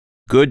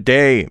Good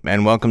day,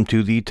 and welcome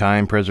to the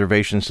Time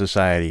Preservation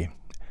Society.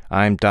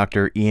 I'm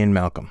Dr. Ian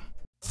Malcolm.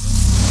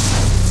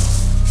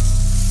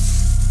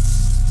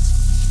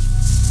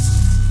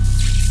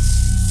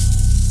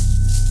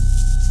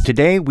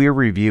 Today we're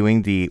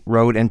reviewing the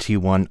Røde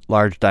NT1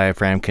 large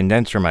diaphragm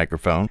condenser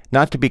microphone,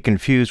 not to be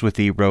confused with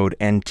the Røde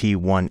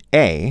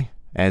NT1A,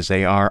 as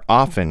they are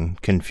often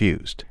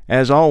confused.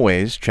 As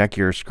always, check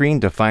your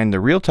screen to find the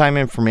real-time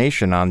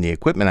information on the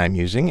equipment I'm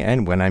using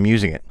and when I'm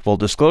using it. Full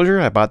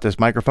disclosure, I bought this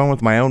microphone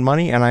with my own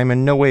money and I'm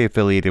in no way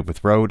affiliated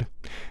with Røde.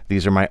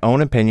 These are my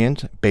own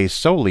opinions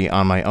based solely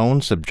on my own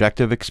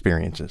subjective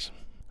experiences.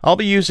 I'll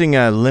be using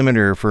a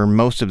limiter for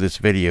most of this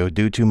video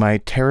due to my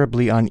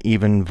terribly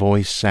uneven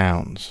voice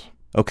sounds.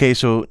 Okay,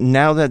 so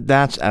now that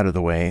that's out of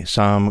the way,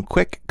 some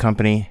quick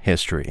company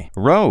history.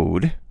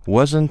 Røde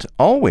wasn't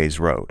always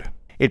Røde.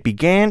 It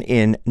began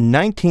in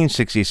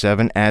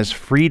 1967 as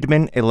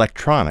Friedman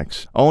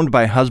Electronics, owned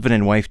by husband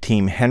and wife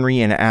team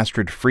Henry and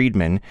Astrid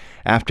Friedman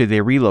after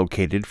they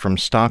relocated from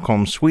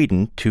Stockholm,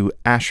 Sweden to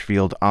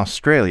Ashfield,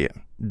 Australia.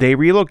 They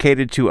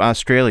relocated to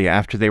Australia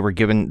after they were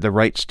given the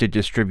rights to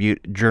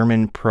distribute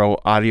German pro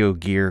audio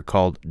gear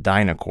called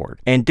Dynacord,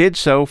 and did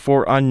so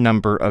for a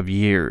number of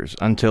years,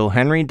 until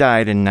Henry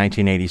died in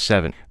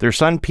 1987. Their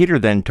son Peter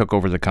then took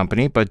over the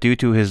company, but due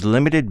to his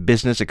limited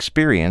business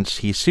experience,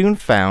 he soon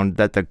found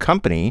that the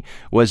company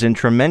was in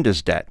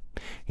tremendous debt.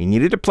 He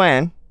needed a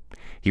plan.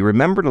 He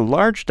remembered a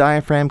large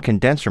diaphragm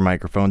condenser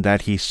microphone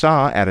that he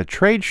saw at a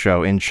trade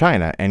show in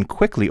China and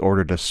quickly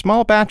ordered a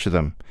small batch of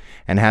them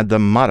and had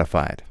them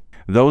modified.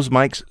 Those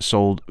mics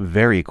sold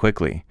very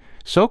quickly.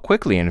 So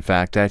quickly, in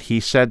fact, that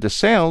he said the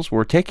sales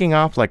were taking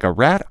off like a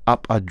rat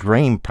up a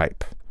drain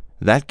pipe.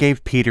 That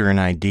gave Peter an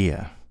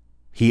idea.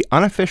 He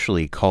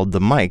unofficially called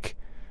the mic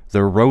the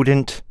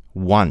Røde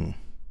NT1.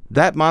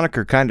 That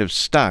moniker kind of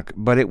stuck,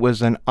 but it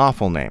was an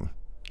awful name.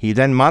 He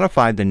then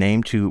modified the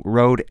name to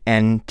Røde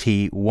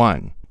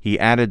NT1. He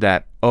added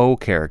that O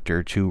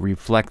character to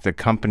reflect the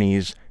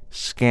company's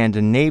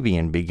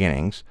Scandinavian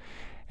beginnings,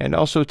 and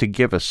also to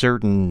give a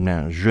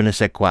certain je ne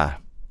sais quoi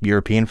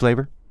European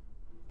flavor.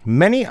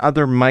 Many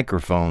other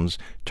microphones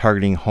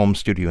targeting home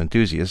studio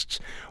enthusiasts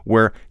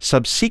were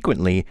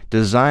subsequently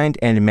designed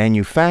and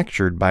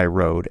manufactured by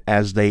Røde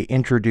as they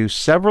introduced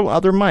several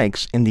other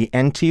mics in the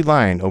NT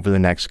line over the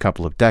next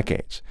couple of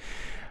decades.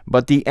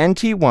 But the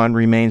NT1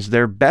 remains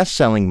their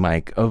best-selling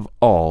mic of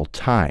all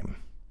time.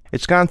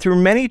 It's gone through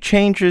many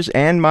changes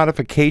and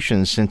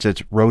modifications since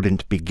its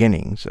rodent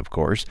beginnings, of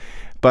course,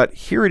 but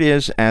here it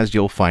is as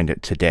you'll find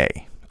it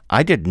today.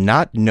 I did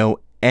not know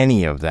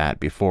any of that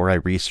before I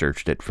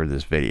researched it for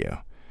this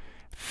video.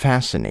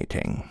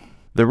 Fascinating.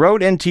 The Røde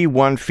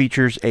NT1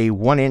 features a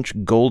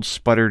 1-inch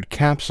gold-sputtered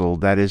capsule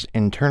that is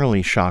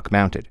internally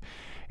shock-mounted.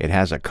 It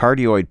has a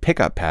cardioid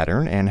pickup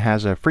pattern and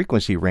has a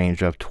frequency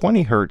range of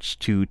 20 Hz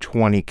to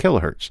 20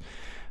 kHz,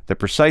 the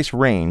precise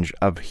range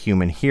of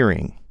human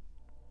hearing,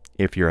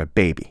 if you're a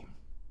baby.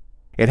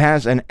 It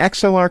has an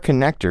XLR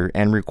connector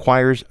and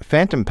requires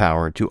phantom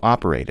power to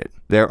operate it.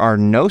 There are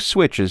no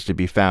switches to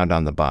be found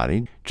on the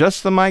body,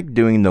 just the mic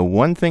doing the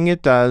one thing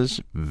it does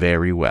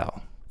very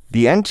well.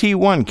 The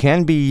NT1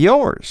 can be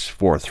yours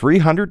for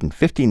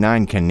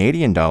 $359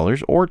 Canadian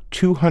or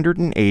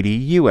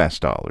 $280 US.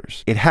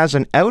 It has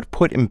an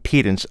output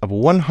impedance of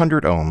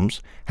 100 ohms,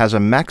 has a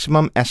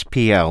maximum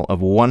SPL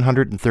of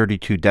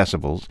 132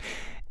 decibels,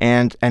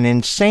 and an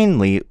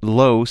insanely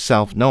low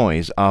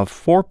self-noise of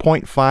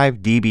 4.5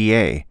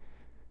 dBA.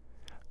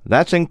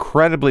 That's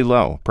incredibly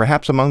low,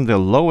 perhaps among the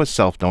lowest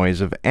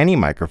self-noise of any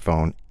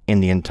microphone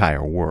in the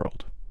entire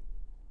world.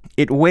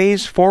 It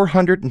weighs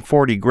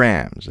 440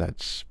 grams,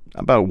 that's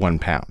about 1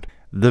 pound.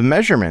 The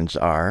measurements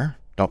are...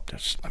 Oh,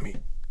 just let me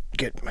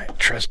get my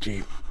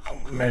trusty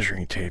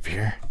measuring tape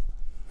here.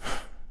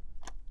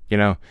 You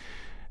know,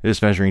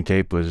 this measuring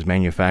tape was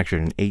manufactured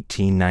in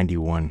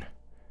 1891.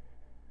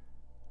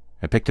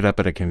 I picked it up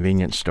at a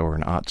convenience store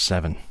in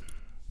 '07.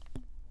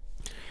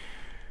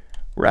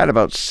 We're at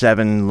about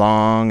 7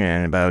 long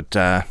and about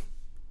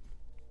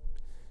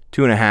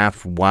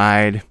 2.5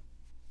 wide.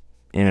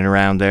 In and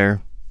around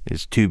there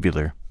is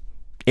tubular.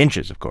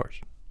 Inches, of course.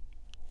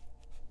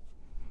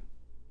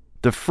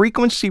 The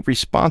frequency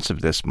response of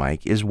this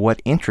mic is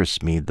what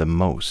interests me the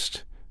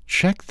most.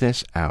 Check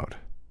this out.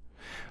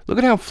 Look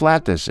at how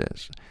flat this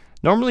is.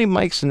 Normally,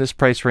 mics in this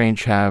price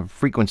range have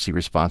frequency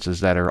responses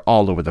that are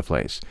all over the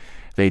place.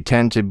 They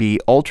tend to be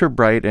ultra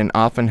bright and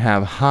often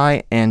have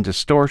high-end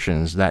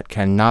distortions that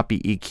cannot be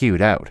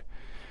EQ'd out.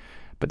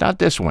 But not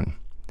this one.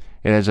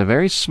 It has a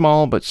very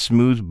small but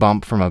smooth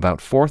bump from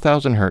about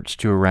 4,000 Hz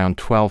to around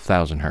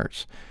 12,000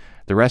 Hz.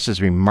 The rest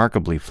is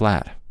remarkably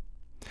flat.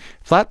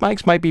 Flat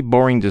mics might be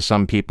boring to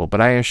some people,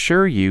 but I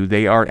assure you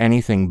they are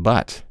anything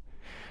but.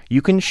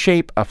 You can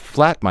shape a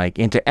flat mic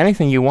into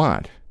anything you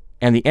want,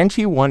 and the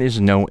NT1 is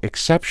no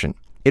exception.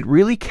 It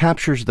really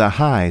captures the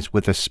highs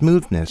with a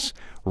smoothness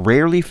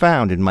rarely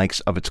found in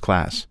mics of its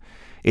class.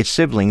 Its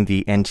sibling,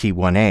 the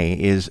NT1A,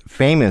 is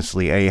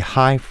famously a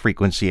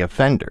high-frequency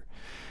offender.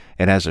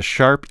 It has a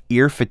sharp,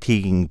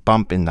 ear-fatiguing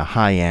bump in the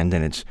high end,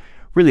 and it's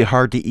really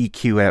hard to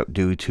EQ out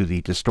due to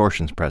the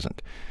distortions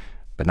present.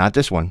 But not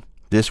this one.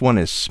 This one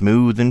is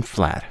smooth and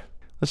flat.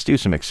 Let's do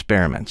some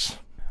experiments.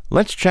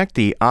 Let's check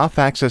the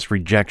off-axis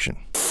rejection.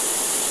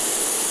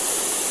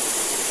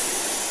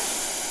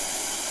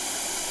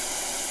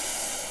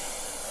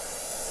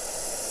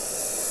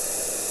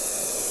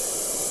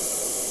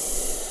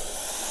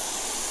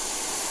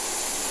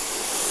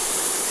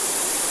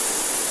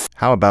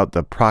 How about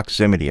the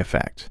proximity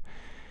effect?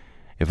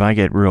 If I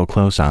get real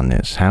close on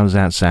this, how does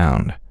that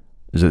sound?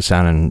 Is it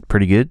sounding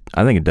pretty good?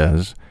 I think it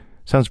does.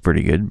 Sounds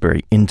pretty good.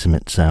 Very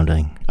intimate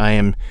sounding.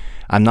 I'm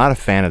not a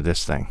fan of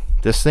this thing.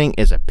 This thing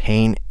is a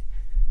pain.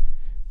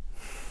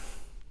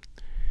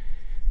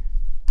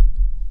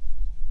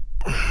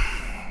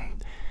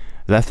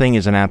 That thing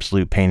is an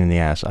absolute pain in the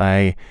ass.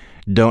 I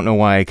don't know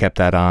why I kept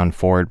that on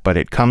for it, but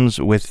it comes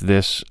with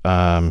this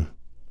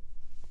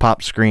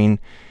pop screen,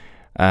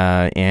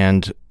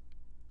 and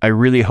I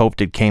really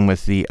hoped it came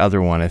with the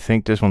other one. I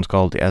think this one's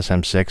called the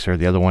SM6, or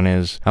the other one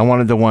is. I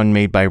wanted the one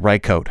made by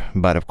Rycote,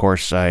 but of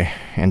course I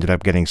ended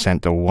up getting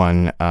sent the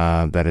one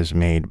that is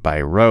made by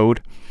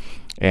Rode.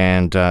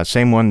 And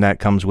same one that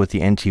comes with the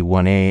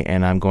NT1A,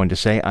 and I'm going to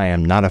say I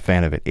am not a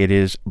fan of it. It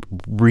is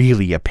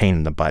really a pain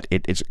in the butt.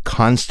 It's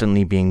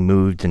constantly being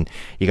moved, and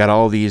you got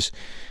all these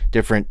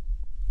different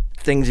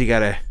things you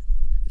gotta...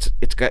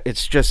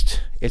 It's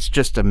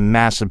just a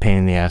massive pain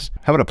in the ass.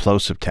 How about a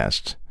plosive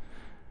test?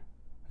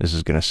 This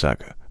is gonna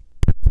suck.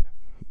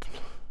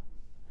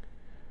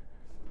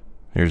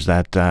 There's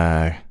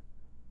that,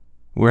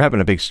 we're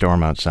having a big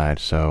storm outside,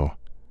 so,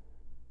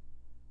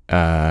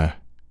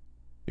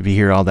 if you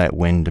hear all that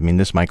wind, I mean,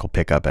 this mic will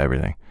pick up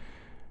everything.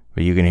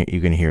 But you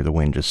can hear the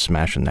wind just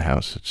smashing the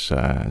house.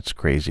 It's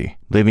crazy.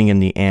 Living in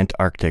the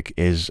Antarctic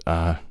is,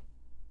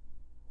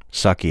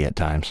 sucky at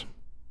times.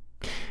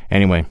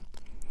 Anyway,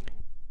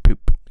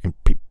 poop and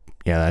peep.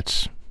 Yeah,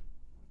 that's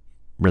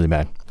really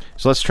bad.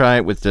 So let's try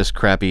it with this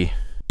crappy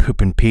poop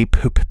and pee,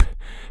 poop and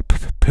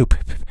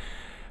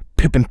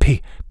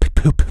pee,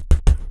 poop.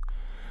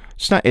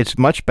 It's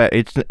much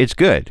better. It's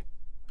good.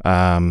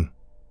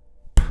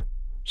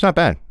 It's not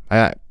bad.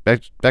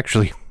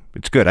 Actually,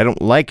 it's good. I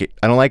don't like it.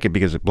 I don't like it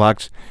because it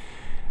blocks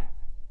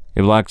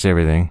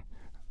everything,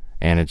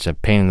 and it's a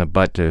pain in the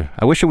butt to.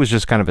 I wish it was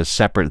just kind of a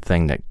separate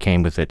thing that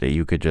came with it that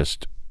you could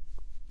just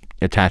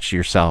attach to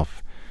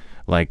yourself,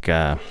 like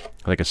a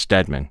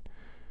Stedman,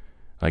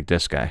 like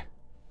this guy.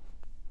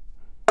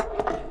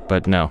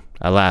 But no,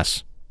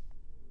 alas,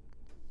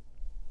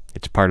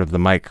 it's part of the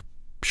mic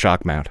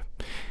shock mount.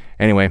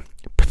 Anyway,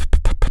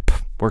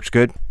 works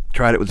good.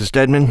 Tried it with the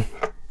Stedman.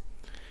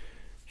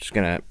 Just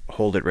gonna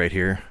hold it right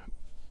here.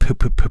 Poop,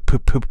 poop, poop,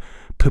 poop, poop,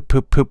 poop,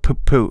 poop, poop,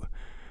 poop, poop.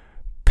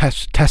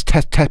 Test,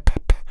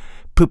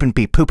 poop and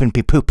pee, poop and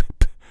pee, poop,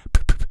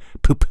 poop,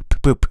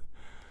 poop, poop.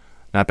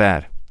 Not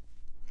bad.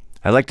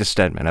 I like the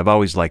Stedman. I've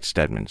always liked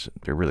Stedmans.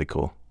 They're really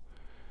cool.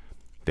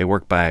 They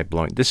work by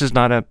blowing. This is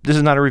not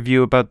a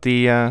review about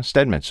the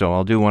Stedman, so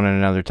I'll do one at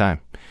another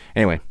time.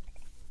 Anyway,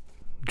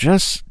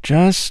 just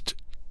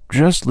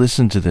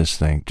listen to this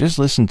thing. Just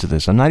listen to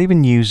this. I'm not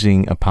even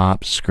using a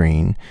pop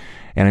screen,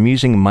 and I'm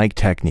using mic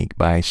technique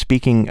by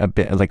speaking a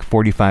bit like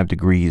 45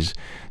 degrees,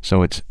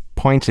 so it's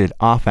pointed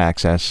off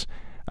axis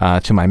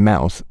to my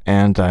mouth,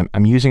 and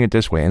I'm using it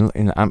this way.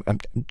 And I'm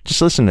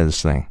just listen to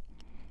this thing.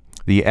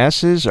 The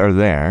S's are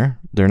there.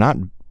 They're not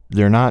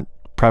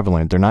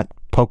prevalent. They're not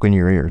poking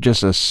your ear.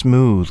 Just a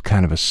smooth,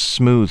 kind of a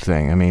smooth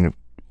thing. I mean,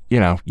 you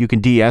know, you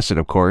can de-S it,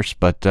 of course,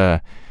 but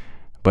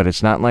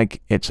it's not like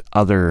it's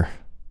other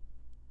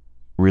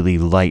really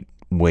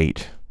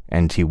lightweight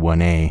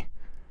NT1A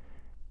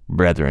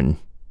brethren,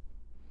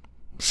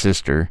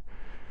 sister,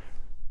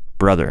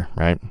 brother,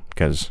 right?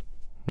 Because,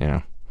 you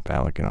know,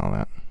 phallic and all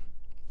that.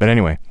 But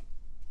anyway,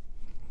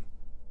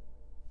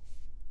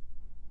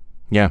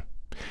 yeah,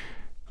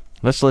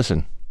 let's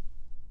listen.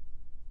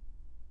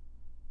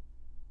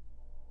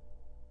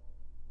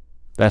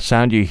 That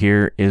sound you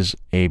hear is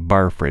a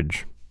bar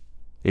fridge.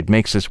 It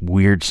makes this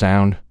weird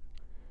sound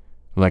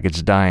like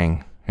it's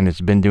dying, and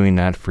it's been doing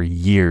that for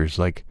years,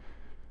 like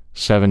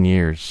 7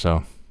 years,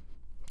 so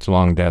it's a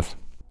long death.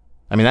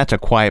 I mean, that's a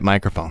quiet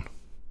microphone.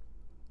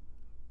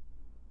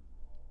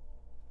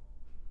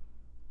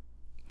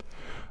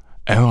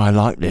 Oh, I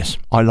like this.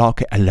 I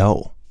like it a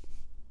lot.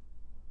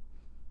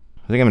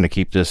 I think I'm going to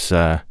keep this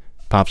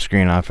pop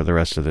screen off for the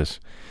rest of this.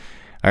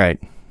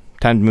 Alright,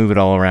 time to move it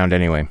all around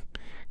anyway,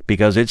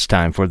 because it's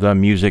time for the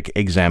music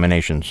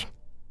examinations.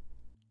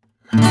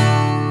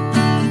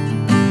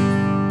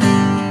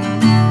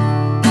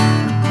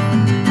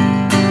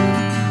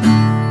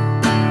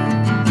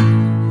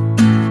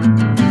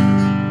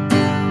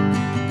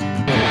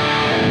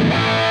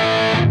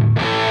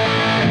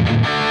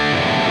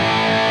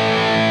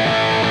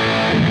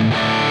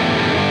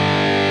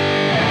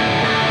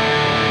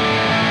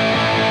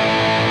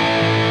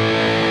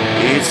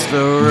 It's the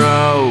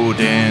Røde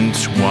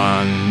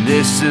NT1,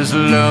 this is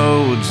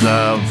loads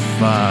of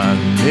fun.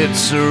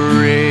 It's a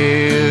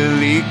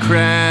really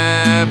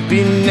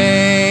crappy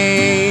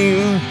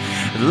name.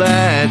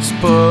 Let's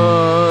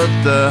put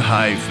the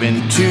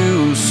hyphen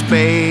 2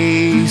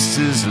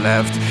 spaces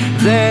left.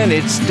 Then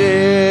it's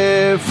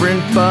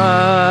different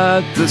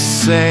but the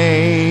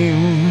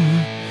same.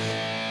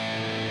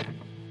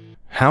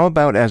 How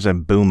about as a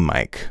boom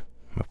mic?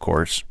 Of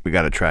course, we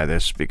gotta try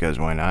this because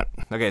why not?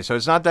 Okay, so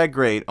it's not that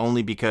great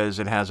only because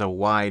it has a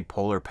wide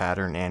polar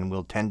pattern and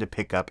will tend to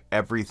pick up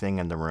everything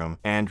in the room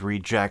and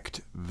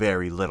reject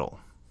very little.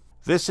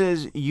 This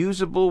is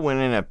usable when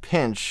in a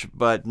pinch,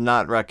 but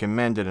not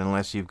recommended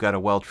unless you've got a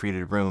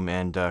well-treated room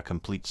and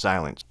complete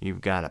silence. You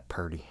got a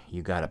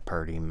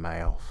purty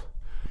mouth.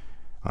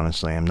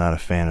 Honestly, I'm not a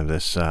fan of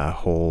this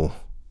whole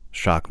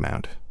shock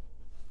mount.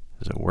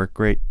 Does it work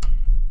great?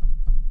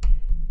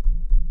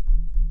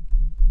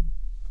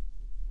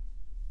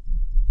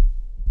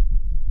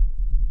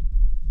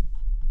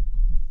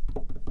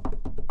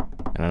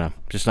 I don't know,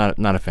 just not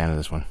a fan of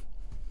this one.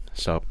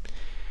 So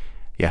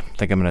yeah, I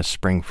think I'm going to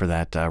spring for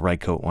that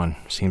Rycote one.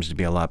 Seems to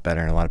be a lot better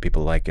and a lot of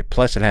people like it.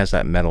 Plus it has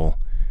that metal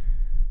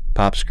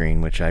pop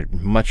screen, which I'd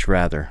much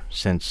rather,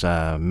 since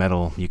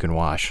metal you can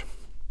wash.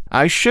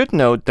 I should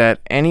note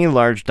that any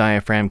large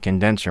diaphragm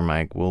condenser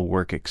mic will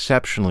work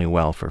exceptionally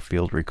well for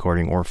field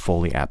recording or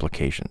Foley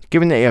applications,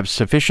 given that you have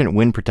sufficient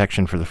wind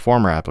protection for the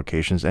former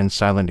applications and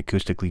silent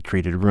acoustically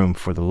treated room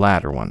for the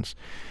latter ones.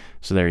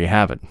 So there you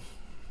have it.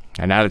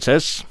 And now it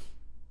says,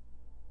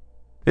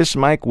 this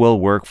mic will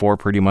work for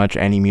pretty much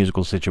any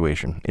musical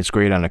situation. It's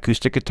great on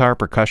acoustic guitar,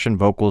 percussion,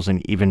 vocals,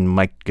 and even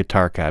mic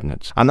guitar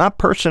cabinets. I'm not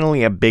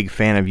personally a big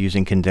fan of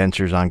using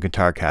condensers on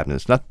guitar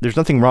cabinets. There's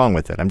nothing wrong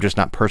with it. I'm just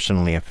not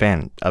personally a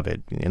fan of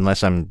it,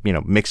 unless I'm,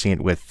 mixing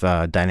it with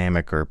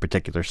dynamic or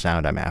particular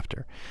sound I'm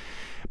after.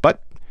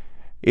 But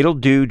it'll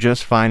do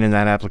just fine in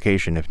that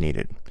application if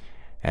needed,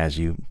 as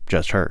you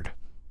just heard.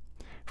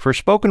 For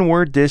spoken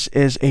word, this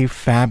is a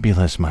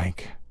fabulous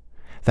mic.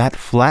 That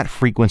flat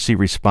frequency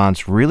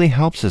response really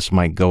helps this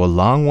mic go a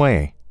long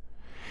way.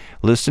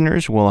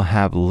 Listeners will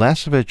have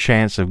less of a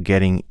chance of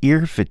getting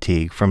ear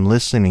fatigue from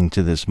listening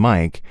to this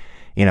mic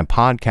in a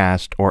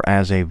podcast or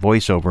as a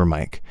voiceover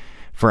mic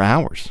for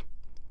hours.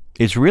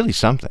 It's really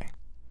something.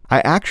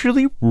 I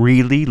actually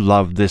really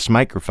love this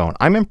microphone.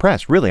 I'm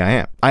impressed, really I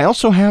am. I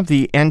also have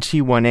the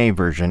NT1A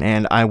version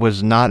and I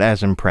was not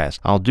as impressed.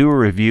 I'll do a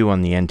review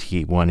on the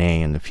NT1A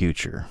in the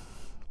future.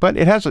 But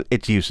it has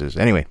its uses.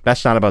 Anyway,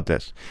 that's not about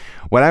this.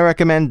 Would I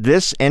recommend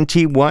this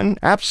NT1?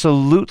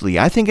 Absolutely.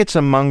 I think it's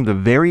among the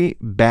very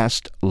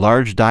best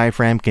large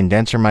diaphragm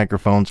condenser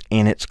microphones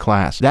in its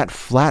class. That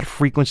flat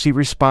frequency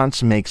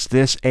response makes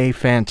this a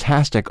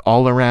fantastic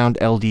all-around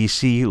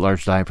LDC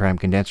large diaphragm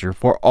condenser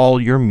for all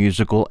your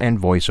musical and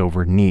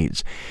voiceover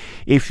needs.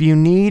 If you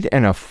need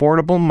an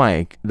affordable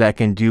mic that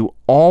can do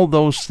all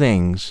those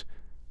things,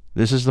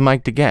 this is the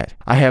mic to get.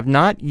 I have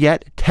not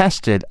yet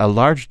tested a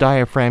large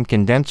diaphragm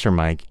condenser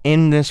mic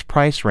in this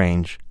price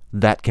range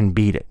that can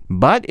beat it.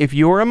 But if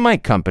you're a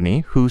mic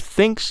company who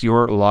thinks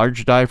your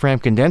large diaphragm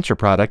condenser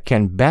product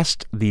can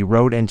best the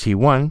Røde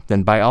NT1,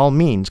 then by all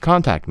means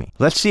contact me.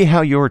 Let's see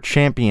how your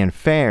champion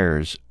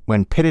fares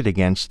when pitted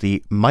against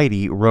the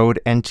mighty Røde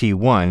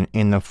NT1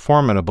 in the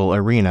formidable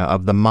arena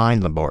of the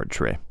Mind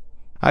Laboratory.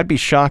 I'd be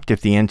shocked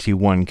if the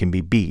NT1 can be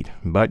beat,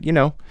 but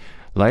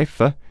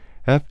life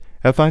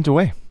finds a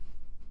way.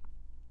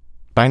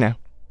 Bye now.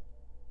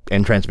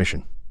 End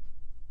transmission.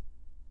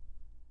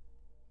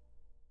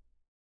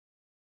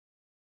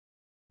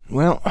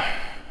 Well,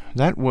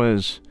 that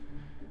was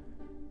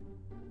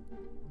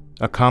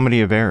a comedy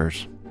of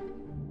errors.